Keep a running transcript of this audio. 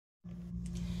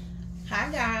Hi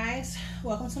guys,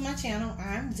 welcome to my channel.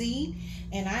 I'm Dee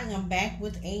and I am back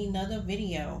with another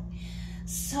video.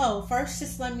 So first,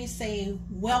 just let me say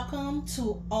welcome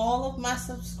to all of my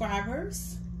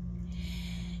subscribers.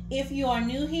 If you are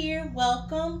new here,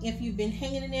 welcome. If you've been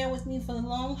hanging in there with me for the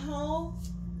long haul,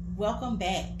 welcome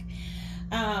back.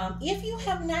 If you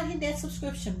have not hit that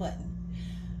subscription button,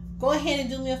 go ahead and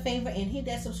do me a favor and hit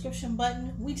that subscription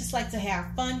button. We just like to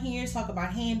have fun here, talk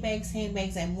about handbags,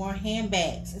 and more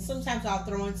handbags. And sometimes I'll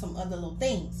throw in some other little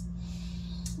things.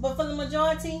 But for the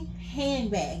majority,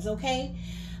 handbags, okay?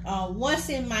 What's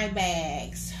in my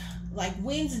bags? Like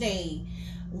Wednesdays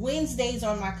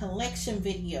are my collection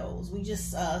videos. We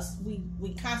just,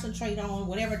 we concentrate on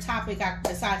whatever topic I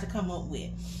decide to come up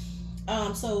with.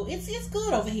 So it's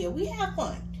good over here. We have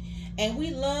fun. And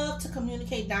we love to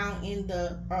communicate down in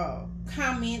the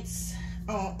comments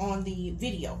on the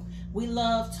video. We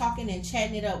love talking and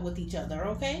chatting it up with each other,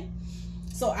 okay?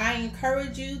 So I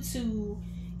encourage you to,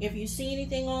 if you see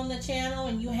anything on the channel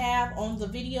and you have on the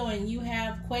video and you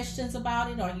have questions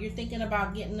about it, or you're thinking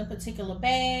about getting a particular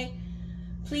bag,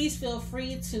 please feel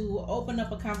free to open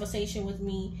up a conversation with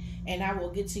me and I will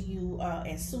get to you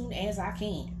as soon as I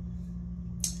can.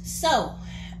 So,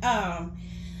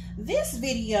 this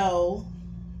video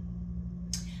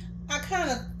I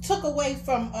kind of took away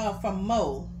from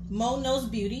Mo Knows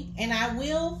Beauty, and I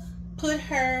will put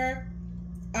her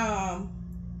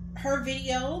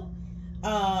video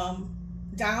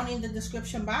down in the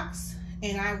description box,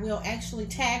 and I will actually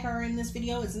tag her in this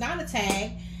video. It's not a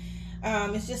tag,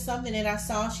 it's just something that I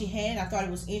saw she had. I thought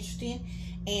it was interesting,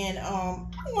 and I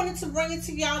wanted to bring it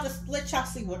to y'all to let y'all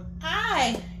see what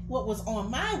was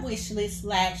on my wish list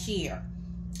last year.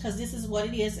 Because this is what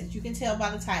it is, as you can tell by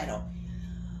the title.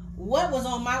 What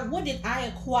did I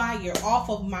acquire off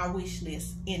of my wish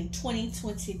list in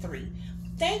 2023?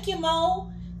 Thank you,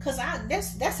 Mo, because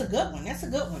that's a good one. That's a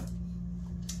good one.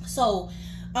 So,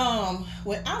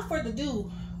 without further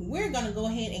ado, we're gonna go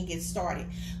ahead and get started.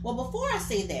 Well, before I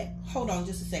say that, hold on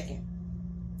just a second.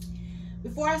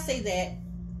 Before I say that,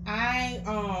 I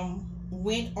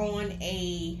went on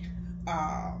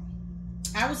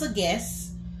I was a guest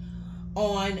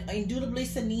on Indubitably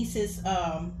Sanice's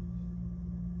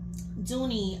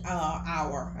Dooney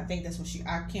hour. I think that's what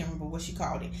I can't remember what she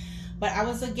called it, but I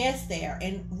was a guest there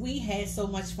and we had so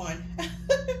much fun.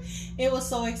 It was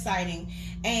so exciting,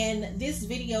 and this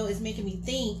video is making me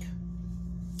think.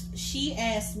 She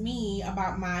asked me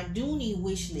about my Dooney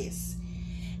wish list,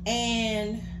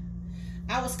 and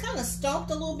I was kind of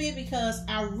stumped a little bit because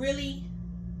I really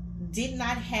did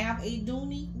not have a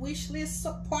Dooney wish list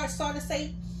part, so to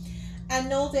say. I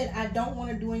know that I don't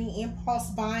want to do any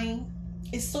impulse buying.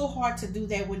 It's so hard to do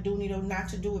that with Dooney, though, not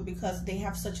to do it, because they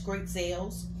have such great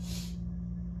sales.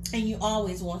 And you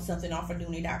always want something off of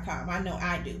Dooney.com. I know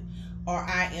I do. Or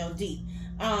ILD.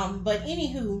 But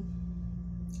anywho,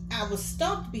 I was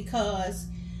stumped because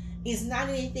it's not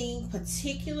anything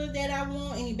particular that I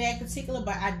want, any bag particular,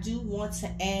 but I do want to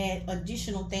add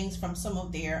additional things from some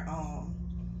of their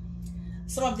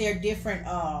different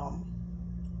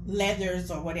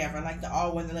leathers or whatever, like the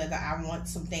all-weather leather. I want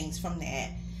some things from that,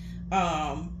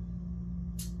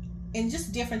 and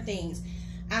just different things.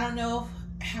 I don't know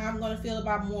how I'm going to feel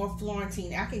about more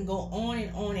Florentine. I can go on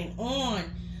and on and on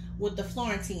with the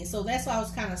Florentine, so that's why I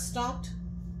was kind of stumped,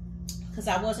 because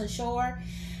I wasn't sure.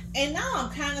 And now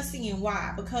I'm kind of seeing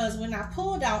why, because when I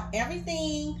pulled out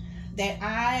everything that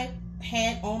I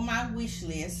had on my wish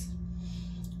list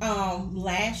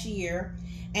last year,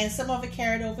 and some of it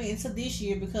carried over into this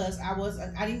year, because I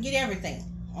didn't get everything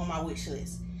on my wish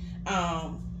list.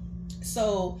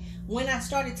 So when I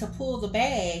started to pull the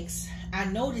bags, I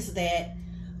noticed that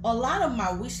a lot of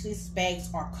my wish list bags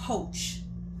are Coach.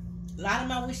 A lot of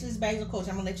my wish list bags are Coach.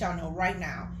 I'm gonna let y'all know right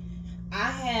now. I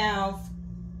have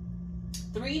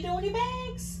 3 Dooney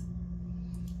bags.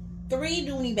 3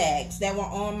 Dooney bags that were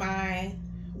on my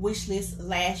wish list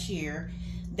last year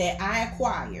that I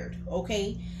acquired,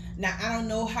 okay? Now, I don't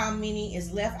know how many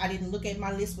is left. I didn't look at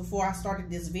my list before I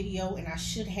started this video, and I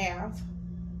should have.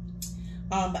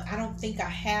 But I don't think I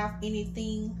have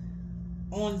anything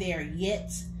on there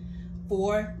yet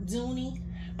for Dooney.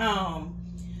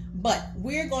 But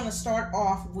we're going to start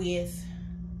off with,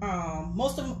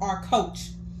 most of them are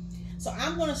Coach. So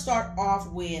I'm going to start off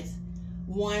with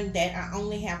one that I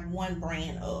only have one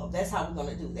brand of. That's how we're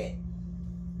going to do that.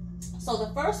 So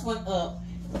the first one up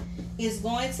is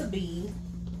going to be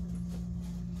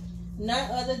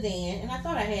none other than, and I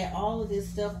thought I had all of this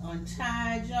stuff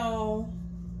untied, y'all.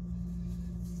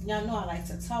 Y'all know I like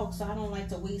to talk, so I don't like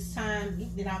to waste time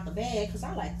getting it out the bag, because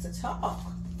I like to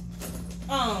talk.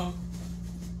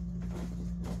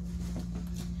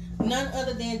 none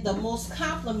other than the most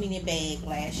complimented bag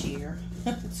last year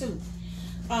too.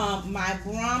 My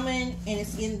Brahmin, and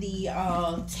it's in the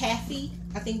taffy.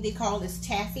 I think they call this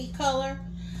taffy color.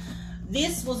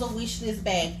 This was a wish list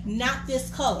bag, not this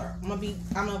color. I'm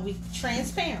gonna be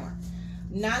transparent.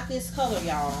 Not this color,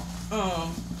 y'all.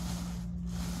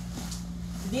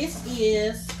 This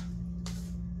is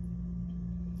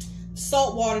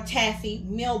Saltwater Taffy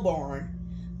Melbourne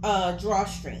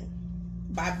drawstring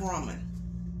by Brahmin.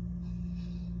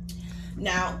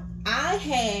 Now, I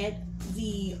had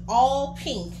the all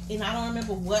pink, and I don't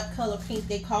remember what color pink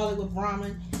they call it with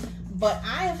Brahmin, but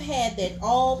I have had that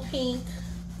all pink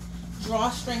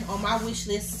drawstring on my wish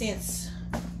list since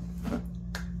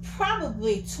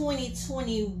probably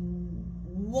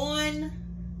 2021.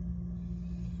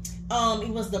 It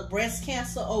was the breast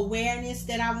cancer awareness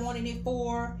that I wanted it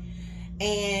for,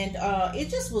 and it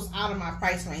just was out of my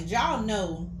price range. Y'all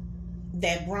know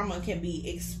that Brahmin can be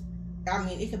it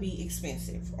can be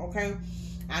expensive, okay?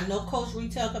 I know Coach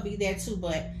Retail could be there too,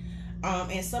 but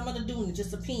and some of the doing it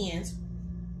just depends.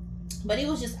 But it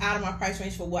was just out of my price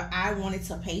range for what I wanted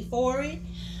to pay for it.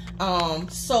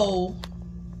 So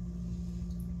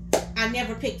I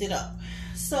never picked it up.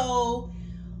 So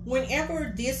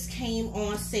whenever this came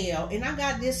on sale, and I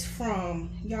got this from,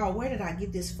 y'all, where did I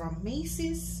get this from?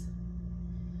 Macy's?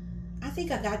 I think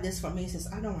I got this from Macy's.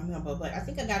 I don't remember, but I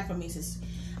think I got it from Macy's.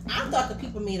 I thought the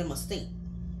people made a mistake.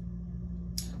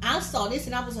 I saw this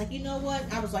and I was like, you know what?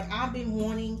 I was like, I've been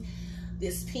wanting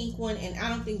this pink one, and I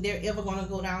don't think they're ever going to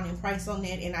go down in price on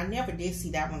that, and I never did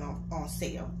see that one on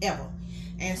sale, ever.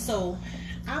 And so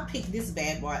I picked this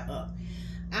bad boy up.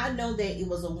 I know that it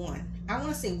was I want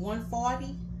to say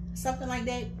 $140, something like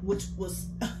that, which was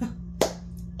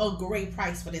a great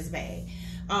price for this bag.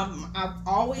 I've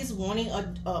always wanted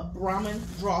a Brahmin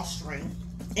drawstring,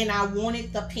 and I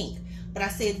wanted the pink, but I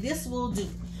said this will do.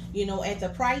 You know, at the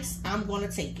price, I'm going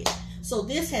to take it. So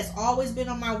this has always been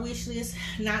on my wish list.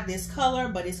 Not this color,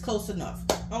 but it's close enough.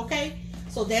 Okay?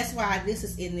 So that's why this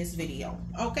is in this video.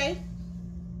 Okay?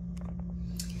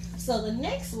 So the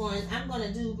next one, I'm going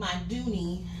to do my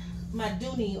Dooney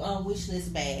wish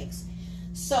list bags.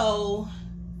 So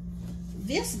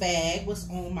this bag was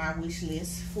on my wish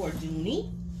list for Dooney,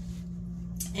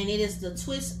 and it is the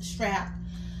twist strap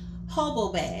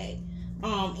hobo bag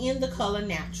in the color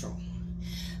natural.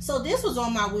 So this was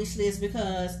on my wish list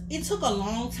because it took a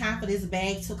long time for this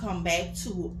bag to come back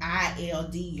to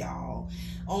ILD, y'all.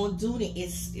 On Dooney,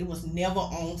 it was never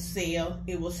on sale.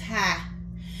 It was high.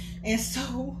 And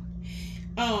so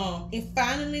it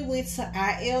finally went to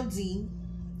ILD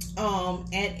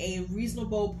at a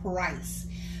reasonable price.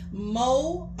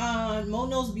 Mo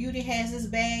Knows Beauty has this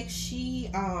bag.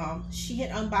 She had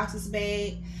unboxed this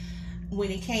bag when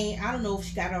it came. I don't know if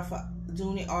she got it off of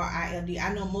Dooney or ILD.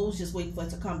 I know Mo was just waiting for it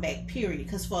to come back, period.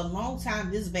 Because for a long time,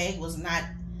 this bag was not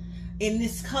in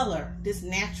this color. This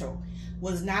natural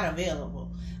was not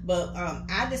available. But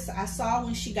I saw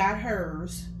when she got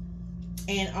hers,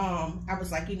 and I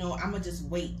was like, you know, I'm gonna just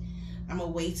wait. I'm gonna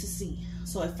wait to see.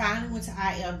 So it finally went to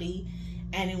ILD,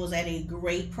 and it was at a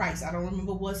great price. I don't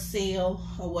remember what sale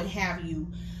or what have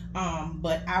you,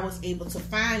 but I was able to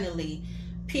finally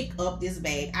pick up this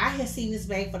bag. I had seen this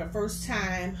bag for the first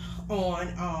time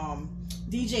on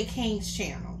DJ King's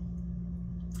channel,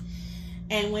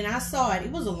 and when I saw it,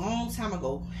 it was a long time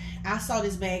ago. I saw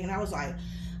this bag and I was like,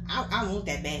 I want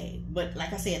that bag. But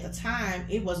like I said, at the time,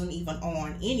 it wasn't even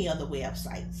on any other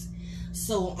websites.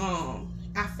 So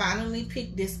I finally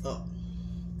picked this up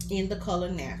in the color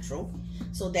natural.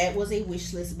 So that was a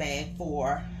wish list bag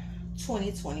for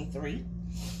 2023.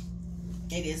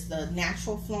 It is the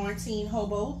natural Florentine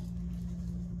hobo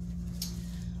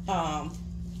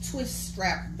twist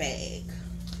strap bag.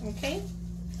 Okay,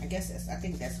 I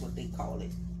think that's what they call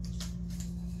it.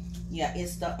 Yeah,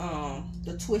 it's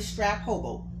the twist strap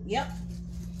hobo. Yep,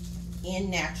 in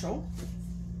natural.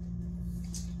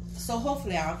 So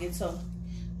hopefully I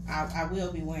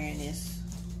will be wearing this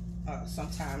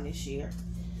sometime this year.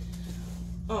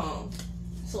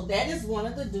 So that is one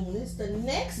of the Dooneys. The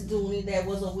next Dooney that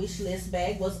was a wish list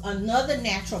bag was another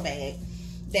natural bag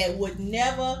that would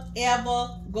never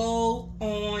ever go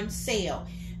on sale.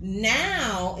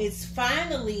 Now it's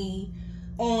finally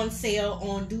on sale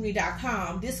on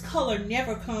Dooney.com. This color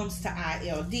never comes to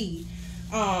ILD,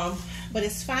 but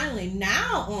it's finally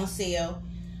now on sale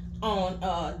on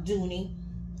Dooney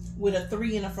with a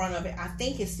 3 in the front of it. I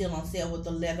think it's still on sale with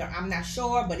the leather. I'm not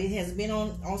sure, but it has been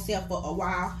on sale for a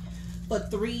while for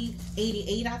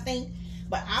 $3.88, I think.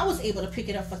 But I was able to pick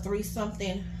it up for $3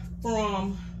 something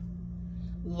from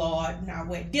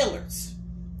Dillard's.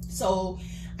 So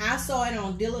I saw it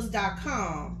on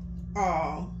Dillards.com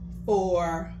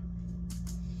for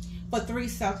 $3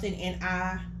 something, and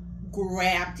I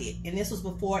grabbed it. And this was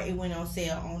before it went on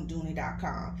sale on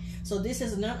Dooney.com. So this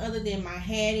is none other than my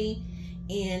Hattie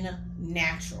in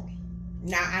natural.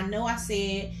 Now I know I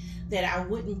said that I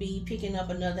wouldn't be picking up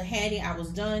another Hattie. I was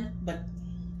done, but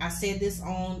I said this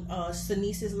on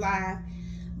Shanice's live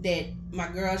that my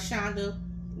girl Shonda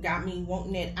got me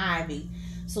wanting that Ivy.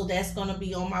 So that's gonna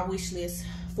be on my wish list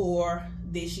for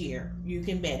this year. You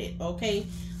can bet it, okay?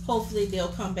 Hopefully they'll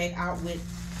come back out with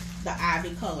the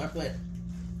Ivy color, but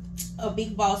a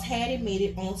Big Boss Hattie made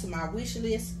it onto my wish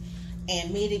list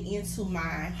and made it into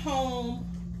my home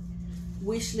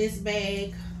wish list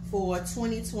bag for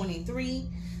 2023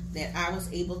 that I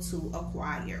was able to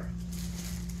acquire.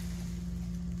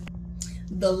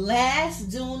 The last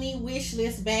Dooney wish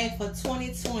list bag for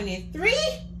 2023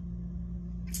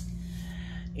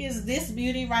 is this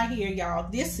beauty right here, y'all.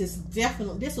 This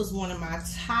was one of my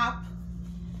top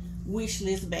wish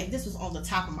list bag. This was on the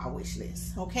top of my wish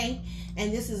list, okay?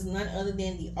 And this is none other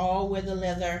than the all weather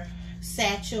leather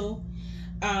satchel,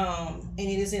 and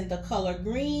it is in the color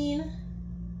green,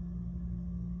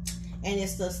 and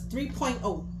it's the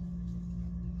 3.0.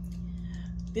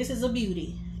 This is a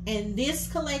beauty, and this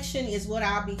collection is what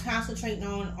I'll be concentrating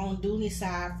on Dooney's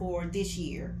side for this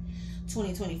year,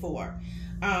 2024,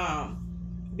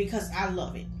 because I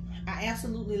love it. I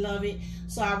absolutely love it.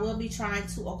 So I will be trying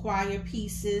to acquire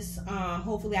pieces.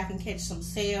 Hopefully I can catch some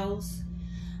sales,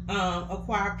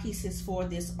 acquire pieces for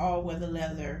this all-weather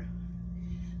leather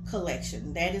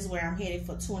collection. That is where I'm headed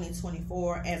for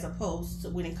 2024, as opposed to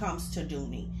when it comes to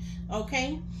Dooney.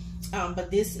 Okay,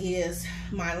 but this is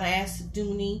my last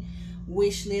Dooney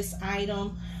wish list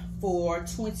item for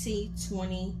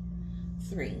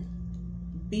 2023.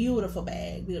 Beautiful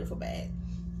bag, beautiful bag.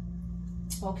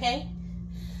 Okay,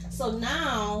 so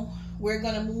now we're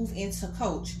gonna move into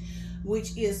Coach,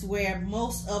 which is where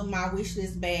most of my wish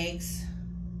list bags,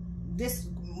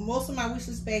 most of my wish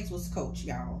list bags was Coach,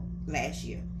 y'all. Last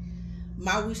year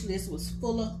my wish list was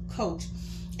full of Coach,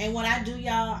 and what I do,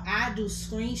 y'all, I do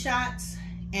screenshots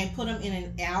and put them in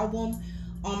an album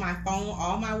on my phone,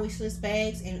 all my wish list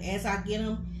bags, and as I get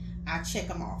them, I check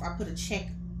them off. I put a check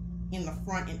in the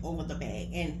front and over the bag,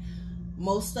 and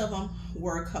most of them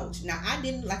were Coach. Now I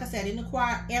didn't, like I said, I didn't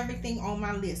acquire everything on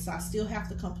my list, so I still have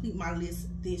to complete my list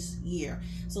this year.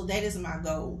 So that is my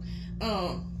goal.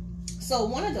 So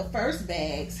one of the first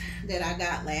bags that I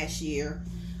got last year,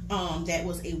 that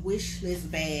was a wish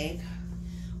list bag,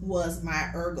 was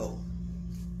my Ergo.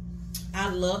 I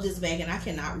love this bag, and I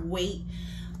cannot wait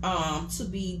to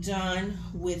be done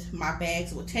with my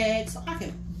bags with tags, so I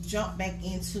can jump back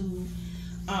into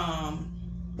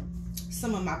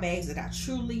some of my bags that I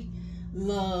truly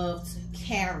loved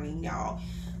carrying, y'all.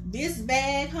 This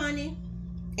bag, honey,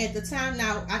 at the time,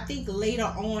 now I think later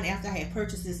on after I had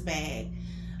purchased this bag,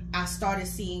 I started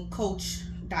seeing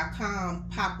Coach.com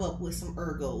pop up with some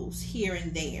Ergos here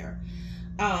and there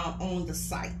on the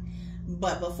site,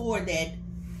 but before that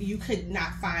you could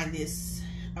not find this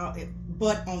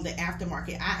but on the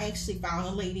aftermarket. I actually found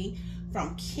a lady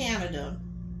from Canada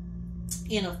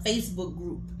in a Facebook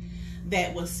group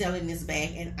that was selling this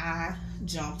bag, and I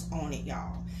jumped on it,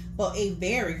 y'all, for a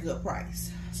very good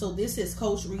price. So this is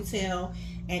Coach retail,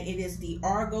 and it is the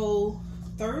Argo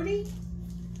 30.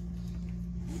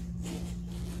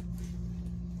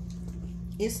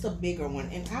 It's the bigger one,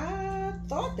 and I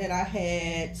thought that I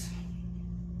had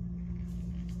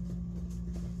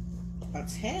a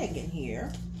tag in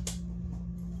here,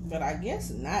 but I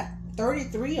guess not.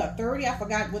 33 or 30, I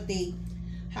forgot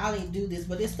how they do this,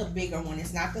 but it's the bigger one.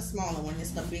 It's not the smaller one,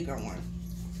 it's the bigger one.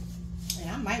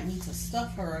 And I might need to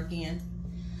stuff her again,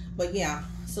 but yeah.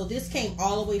 So this came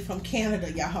all the way from Canada,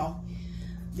 y'all.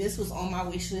 This was on my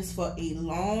wish list for a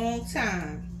long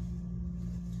time,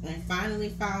 and finally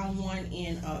found one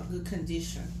in good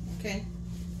condition. Okay,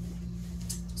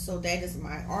 so that is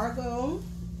my Argo.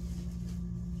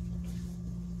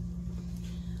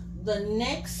 The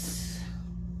next,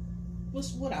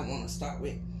 what I want to start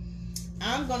with,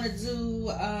 I'm gonna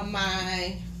do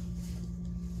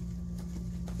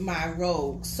my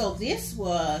Rogue. So this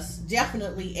was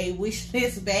definitely a wish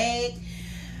list bag.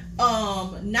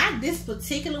 Not this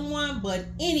particular one, but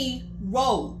any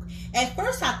Rogue. At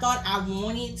first I thought I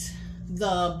wanted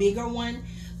the bigger one,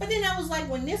 but then I was like,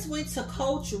 when this went to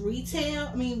Coach retail,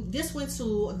 I mean this went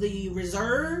to the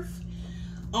Reserve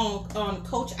on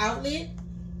Coach outlet,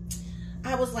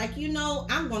 I was like, you know,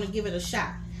 I'm gonna give it a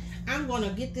shot. I'm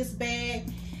gonna get this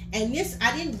bag. And this,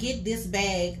 I didn't get this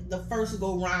bag the first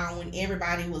go round when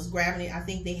everybody was grabbing it. I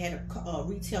think they had a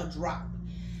retail drop,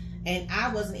 and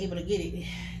I wasn't able to get it.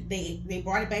 They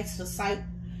brought it back to the site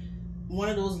one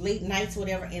of those late nights,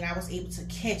 whatever, and I was able to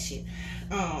catch it.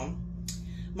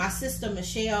 My sister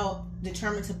Michelle,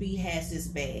 Determined to Be, has this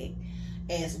bag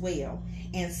as well,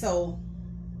 and so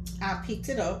I picked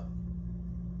it up.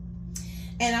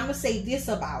 And I'm gonna say this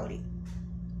about it: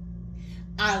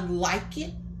 I like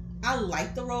it. I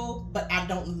like the Rogue, but I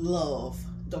don't love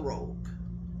the Rogue.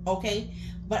 Okay,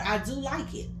 but I do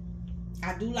like it.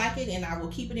 I do like it, and I will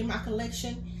keep it in my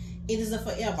collection. It is a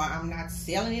forever. I'm not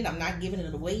selling it. I'm not giving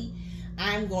it away.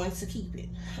 I'm going to keep it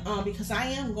because I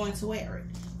am going to wear it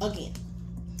again.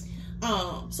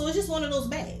 So it's just one of those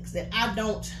bags that I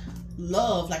don't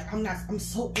love. Like, I'm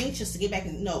so anxious to get back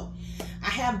in. No, I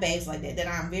have bags like that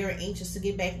I'm very anxious to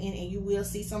get back in, and you will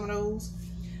see some of those.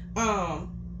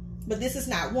 But this is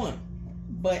not one,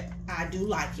 but I do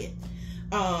like it.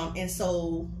 And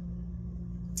so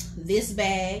this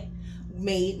bag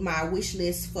made my wish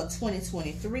list for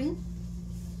 2023,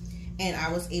 and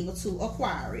I was able to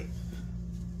acquire it.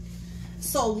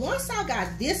 So once I got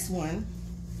this one,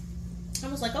 I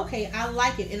was like, okay, I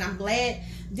like it, and I'm glad.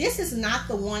 This is not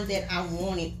the one that I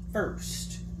wanted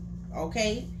first.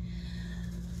 Okay,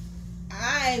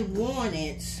 I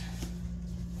wanted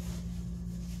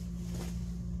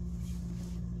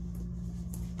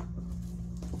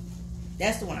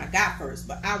that's the one I got first,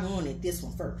 but I wanted this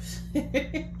one first.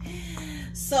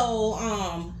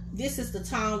 So this is the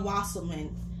Tom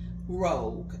Wasserman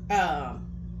Rogue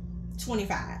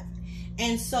 25,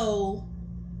 and so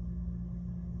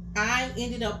I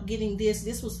ended up getting this.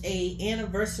 This was a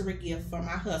anniversary gift for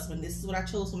my husband. This is what I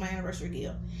chose for my anniversary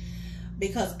gift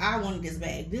because I wanted this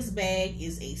bag. This bag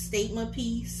is a statement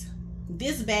piece.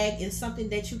 This bag is something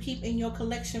that you keep in your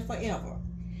collection forever.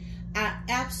 I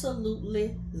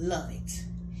absolutely love it.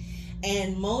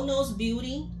 And Mono's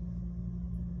Beauty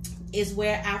is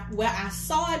where I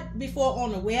saw it before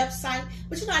on the website.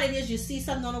 But you know how it is, you see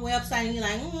something on the website and you're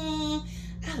like,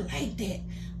 I like that,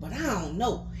 but I don't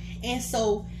know. And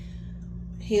so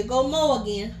here go Mo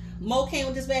again. Mo came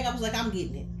with this bag. I was like, I'm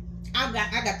getting it. I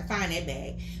got to find that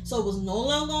bag. So it was no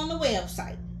longer on the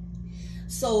website.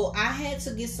 So I had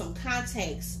to get some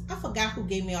contacts. I forgot who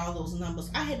gave me all those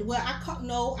numbers. I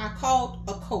called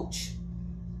a coach,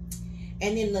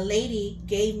 and then the lady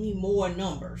gave me more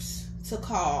numbers to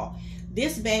call.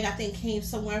 This bag I think came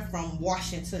somewhere from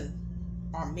Washington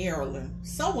or Maryland,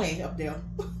 somewhere up there.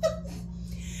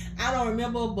 I don't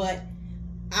remember, but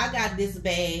I got this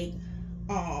bag.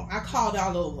 I called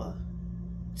all over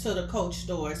to the Coach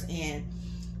stores and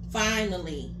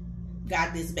finally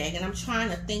got this bag. And I'm trying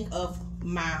to think of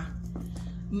my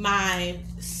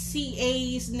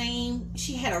CA's name.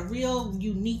 She had a real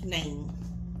unique name.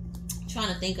 I'm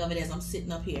trying to think of it as I'm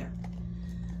sitting up here,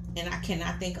 and I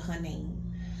cannot think of her name.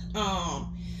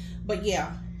 But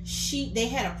yeah, they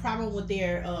had a problem with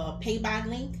their pay by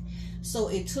link, so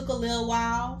it took a little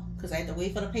while because I had to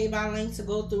wait for the pay by link to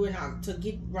go through and to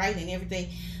get right and everything.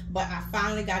 But I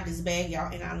finally got this bag,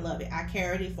 y'all, and I love it. I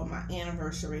carried it for my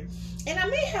anniversary, and I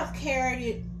may have carried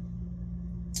it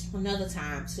another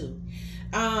time too.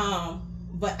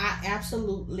 But I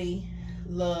absolutely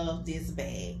love this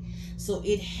bag. So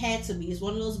it had to be. It's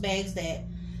one of those bags that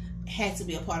had to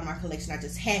be a part of my collection. I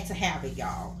just had to have it,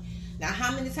 y'all. Now,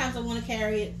 how many times I want to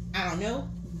carry it, I don't know,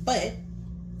 but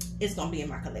it's gonna be in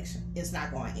my collection. It's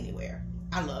not going anywhere.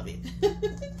 I love it.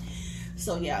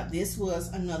 So yeah, this was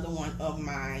another one of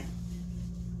my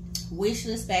wish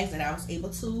list bags that I was able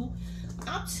to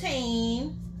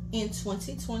obtain in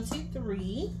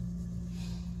 2023.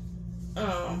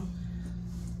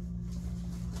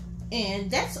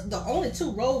 And that's the only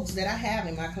two Rogues that I have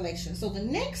in my collection. So the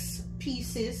next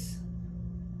pieces,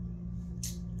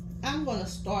 I'm going to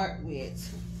start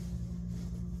with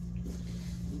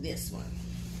this one.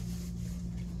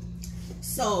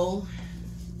 So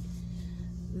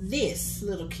this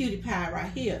little cutie pie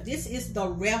right here, this is the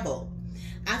Rebel.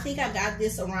 I think I got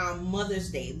this around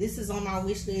Mother's Day. This is on my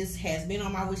wish list, has been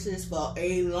on my wish list for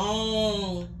a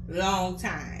long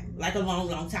time, like a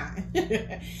long time.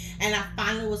 And I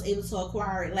finally was able to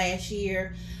acquire it last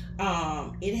year.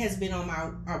 It has been on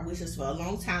my wish list for a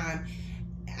long time.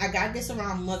 I got this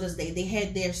around Mother's Day. They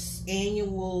had their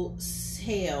annual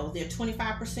sale, their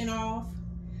 25% off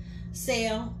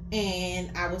sale,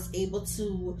 and I was able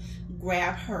to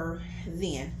grab her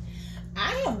then.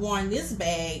 I have worn this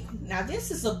bag. Now this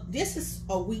is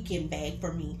a weekend bag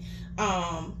for me.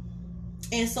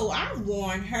 And so I've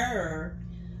worn her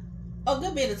a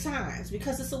good bit of times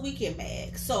because it's a weekend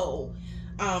bag. So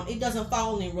it doesn't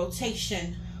fall in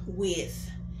rotation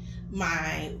with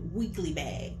my weekly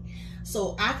bag.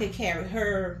 So I could carry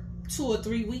her 2 or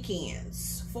 3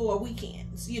 weekends, 4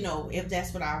 weekends, you know, if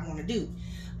that's what I want to do.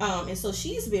 And so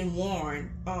she's been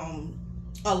worn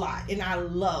a lot, and I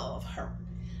love her.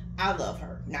 I love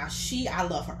her. Now I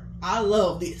love her. I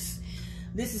love this.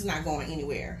 This is not going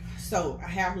anywhere. So I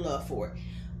have love for it.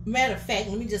 Matter of fact,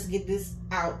 let me just get this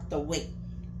out the way.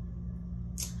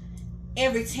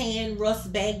 Every tan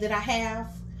rust bag that I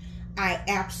have, I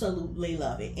absolutely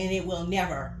love it, and it will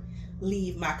never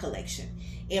leave my collection.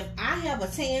 If I have a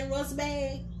tan rust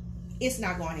bag, it's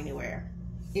not going anywhere.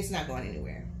 It's not going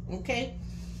anywhere. Okay?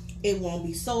 It won't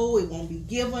be sold. It won't be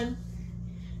given.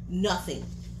 Nothing.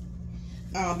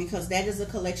 Because that is a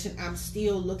collection I'm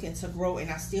still looking to grow, and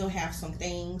I still have some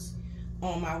things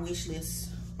on my wish list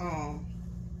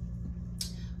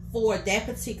for that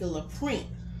particular print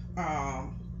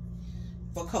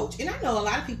for Coach. And I know a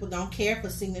lot of people don't care for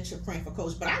signature print for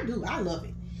Coach, but I do. I love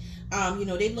it. You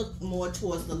know, they look more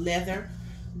towards the leather,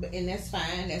 and that's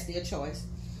fine. That's their choice.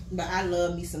 But I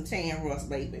love me some tan rust,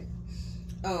 baby.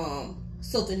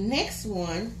 So the next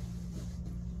one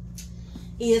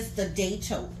is the day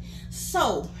tote.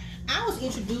 So I was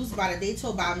introduced by the day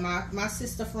tote by my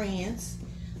sister friends,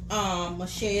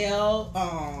 Michelle,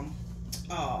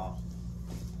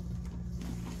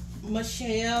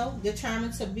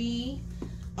 Determined to Be,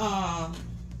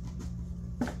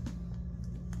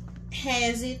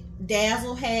 has it,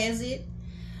 Dazzle has it,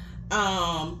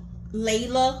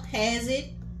 Layla has it,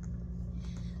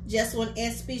 Just One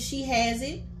SB, she has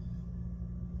it.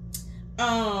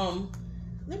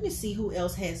 Let me see who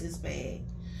else has this bag.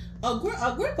 A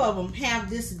group of them have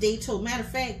this day tote. Matter of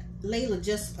fact, Layla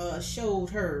just showed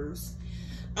hers.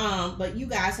 But you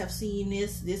guys have seen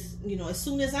this, you know, as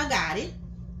soon as I got it,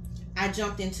 I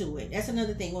jumped into it. That's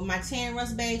another thing. With my tan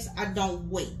rust bags, I don't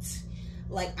wait.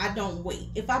 Like, I don't wait.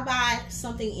 If I buy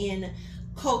something in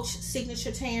Coach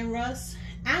Signature Tan Rust,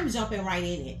 I'm jumping right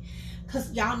in it.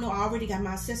 Because y'all know I already got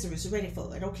my accessories ready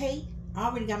for it, okay? I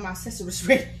already got my accessories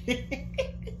ready.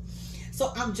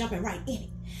 So I'm jumping right in it.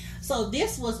 So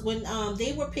this was when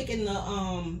they were picking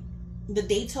the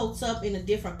day totes up in the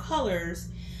different colors.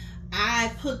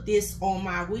 I put this on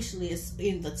my wish list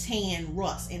in the tan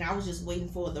rust, and I was just waiting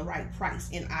for the right price,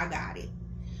 and I got it.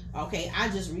 Okay, I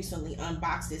just recently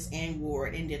unboxed this and wore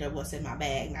it and did a what's in my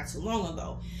bag not too long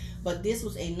ago. But this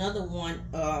was another one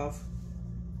of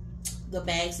the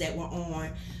bags that were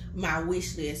on my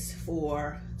wish list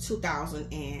for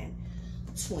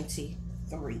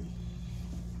 2023.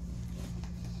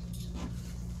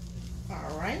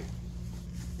 All right,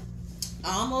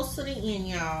 almost to the end,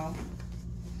 y'all.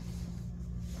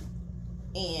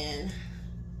 And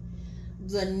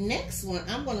the next one,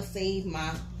 I'm gonna save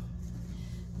my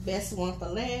best one for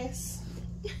last.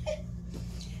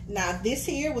 Now this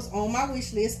here was on my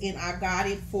wish list, and I got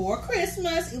it for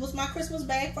Christmas. It was my Christmas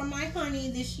bag from my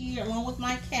honey this year, along with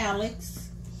my calyx.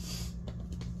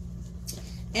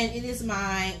 And it is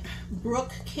my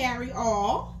Brook Carry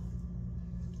All.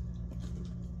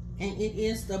 And it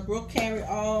is the Brook Carry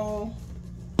All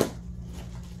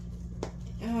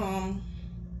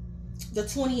the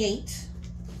 28.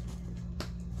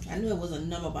 I knew it was a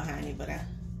number behind it, but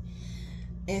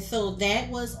and so that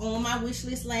was on my wish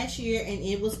list last year, and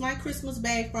it was my Christmas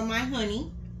bag from my honey,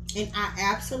 and I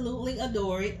absolutely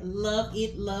adore it. Love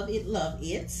it, love it, love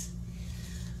it.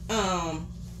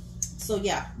 So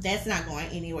yeah, that's not going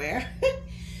anywhere.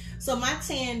 So my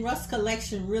tan rust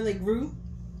collection really grew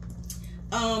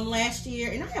last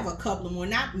year, and I have a couple more,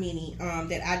 not many,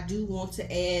 that I do want to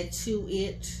add to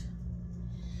it.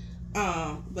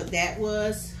 But that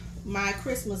was my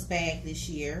Christmas bag this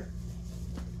year.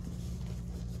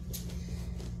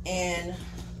 And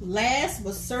last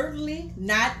but certainly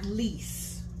not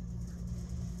least,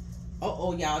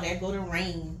 y'all, there go the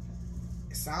rain.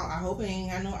 I hope it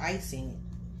ain't got no ice in it.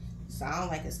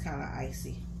 Sound like it's kind of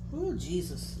icy. Oh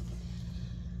Jesus.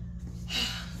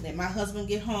 Let my husband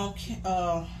get home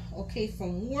okay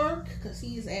from work, because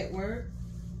he's at work.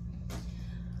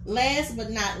 Last but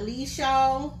not least,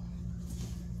 y'all,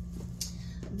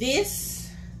 this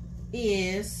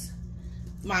is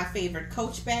my favorite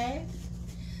Coach bag.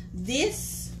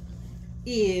 This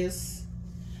is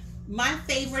my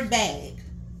favorite bag.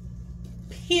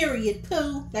 Period.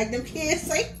 Pooh, like them kids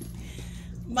say.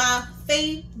 My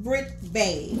favorite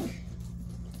bag.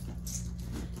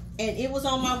 And it was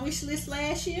on my wish list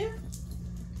last year.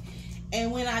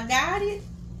 And when I got it,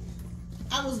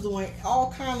 I was doing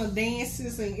all kind of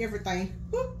dances and everything.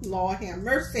 Lord have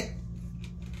mercy.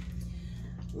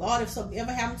 Lord, if something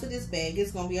ever happened to this bag,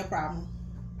 it's going to be a problem.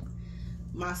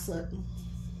 My son.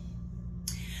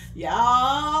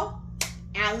 Y'all,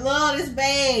 I love this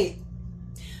bag.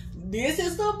 This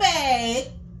is the bag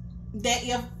that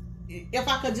if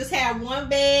I could just have one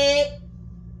bag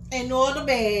and no other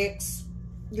bags,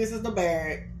 This is the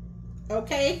bag.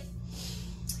 Okay?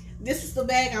 This is the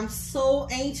bag. I'm so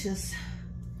anxious.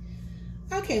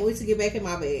 I can't wait to get back in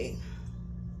my bag.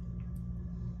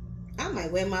 I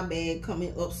might wear my bag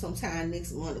coming up sometime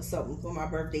next month or something for my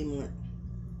birthday month.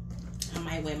 I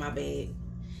might wear my bag.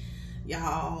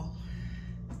 Y'all,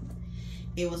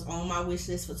 it was on my wish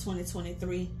list for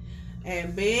 2023.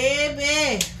 And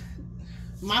baby,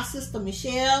 my sister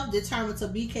Michelle, determined to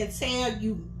be, can tell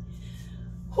you,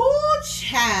 whoo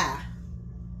child,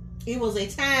 it was a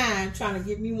time trying to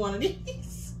get me one of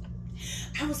these.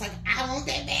 I was like, I want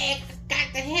that bag. I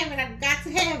got to have it. I got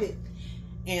to have it.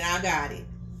 And I got it.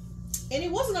 And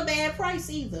it wasn't a bad price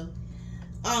either.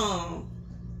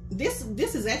 This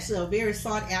is actually a very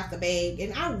sought after bag.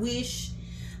 And I wish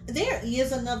there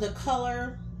is another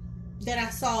color that I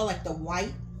saw, like the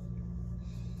white.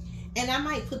 And I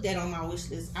might put that on my wish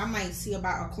list. I might see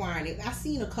about acquiring it. I've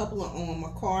seen a couple of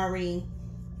Macquarie,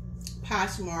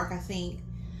 Poshmark, I think.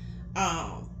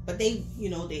 But they, you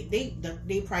know,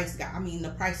 they price got, I mean,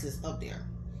 the price is up there.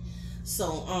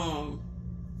 So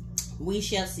we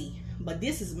shall see. But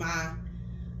this is my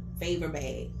favorite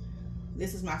bag.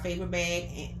 This is my favorite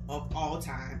bag of all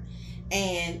time.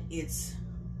 And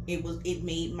it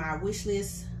made my wish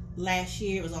list last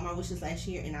year. It was on my wish list last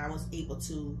year, and I was able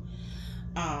to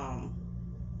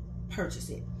purchase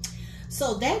it.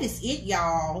 So that is it,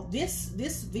 y'all. This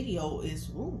video is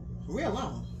real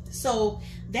long. So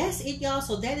that's it, y'all.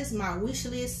 So that is my wish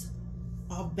list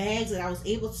of bags that I was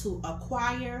able to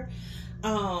acquire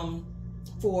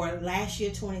for last year,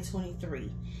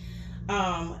 2023.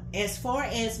 As far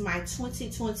as my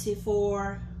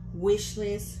 2024 wish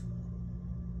list,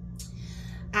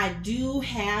 I do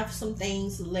have some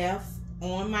things left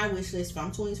on my wish list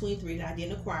from 2023 that I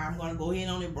didn't acquire. I'm going to go ahead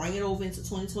on and bring it over into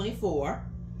 2024.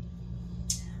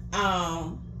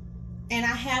 And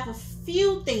I have a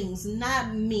few things,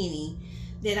 not many,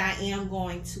 that I am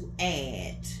going to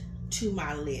add to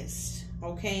my list.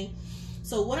 Okay,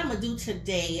 so what I'm gonna do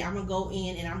today, I'm gonna go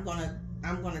in and I'm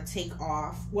gonna take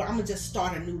off. Well, I'm gonna just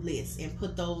start a new list and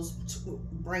put those,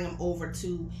 bring them over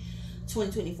to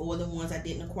 2024, the ones I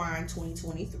didn't acquire in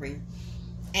 2023,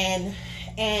 and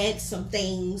add some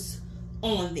things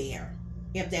on there,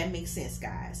 if that makes sense,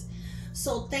 guys.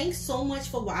 So thanks so much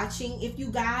for watching. If you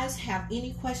guys have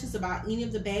any questions about any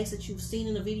of the bags that you've seen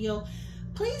in the video,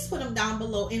 please put them down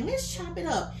below and let's chop it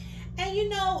up. And you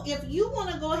know, if you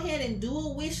want to go ahead and do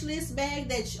a wish list bag,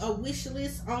 a wish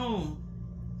list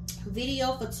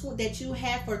video for that you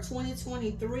had for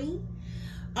 2023, you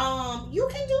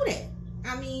can do that.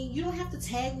 I mean, you don't have to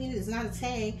tag me. It's not a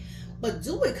tag, but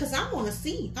do it, because I want to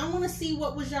see. I want to see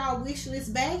what was y'all wish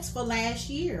list bags for last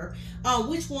year.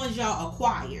 Which ones y'all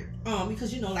acquired.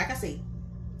 Because, you know, like I say,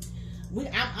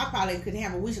 I probably could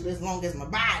have a wish list as long as my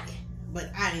body,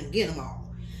 but I didn't get them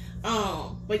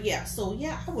all. But yeah, so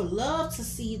yeah, I would love to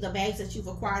see the bags that you've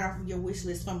acquired off of your wish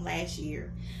list from last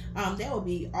year. That would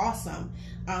be awesome.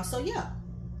 So yeah,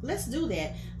 let's do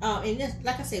that. And just,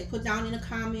 like I said, put down in the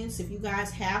comments if you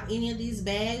guys have any of these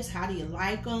bags. How do you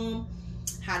like them?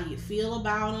 How do you feel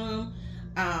about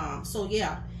them? So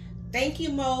yeah, thank you,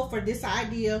 Mo, for this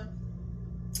idea.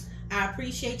 I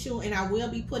appreciate you, and I will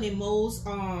be putting Mo's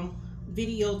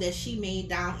video that she made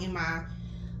down in my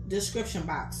description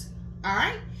box. All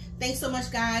right, thanks so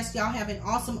much, guys. Y'all have an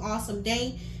awesome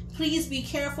day. Please be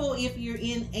careful if you're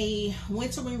in a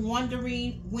wintry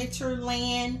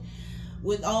winterland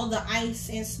with all the ice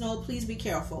and snow. Please be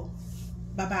careful.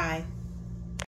 Bye bye.